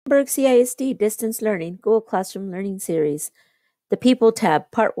CISD Distance Learning Google Classroom Learning Series, the People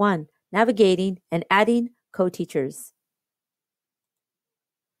tab, Part 1, Navigating and Adding CoTeachers.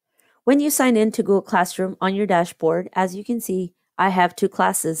 When you sign in to Google Classroom on your dashboard, as you can see, I have 2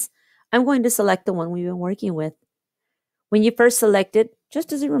 classes. I'm going to select the one we've been working with. When you first select it,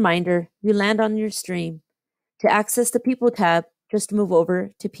 just as a reminder, you land on your stream. To access the People tab, just move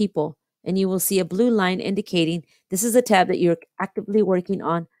over to People, and you will see a blue line indicating this is a tab that you're actively working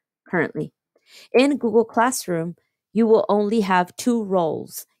on currently. In Google Classroom, you will only have 2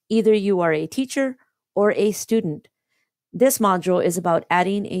 roles. Either you are a teacher or a student. This module is about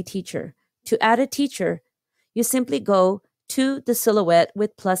adding a teacher. To add a teacher, you simply go to the silhouette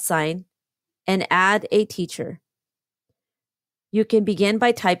with plus sign and add a teacher. You can begin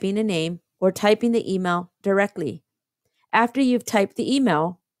by typing a name or typing the email directly. After you've typed the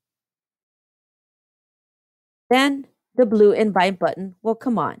email, then the blue invite button will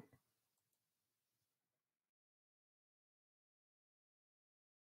come on.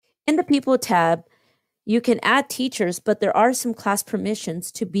 In the People tab, you can add teachers, but there are some class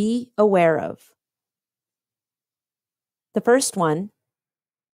permissions to be aware of. The first one,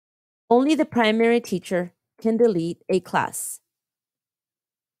 only the primary teacher can delete a class.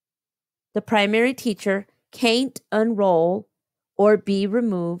 The primary teacher can't enroll or be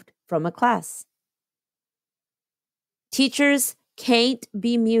removed from a class. Teachers can't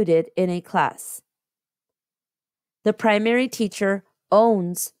be muted in a class. The primary teacher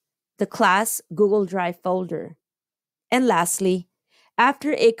owns the class Google Drive folder. And lastly,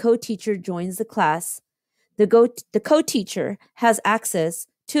 after a co-teacher joins the class, the co-teacher has access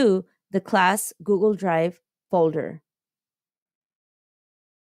to the class Google Drive folder.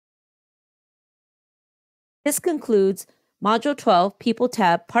 This concludes Module 12, People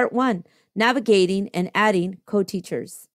tab, Part 1, Navigating and Adding Co-Teachers.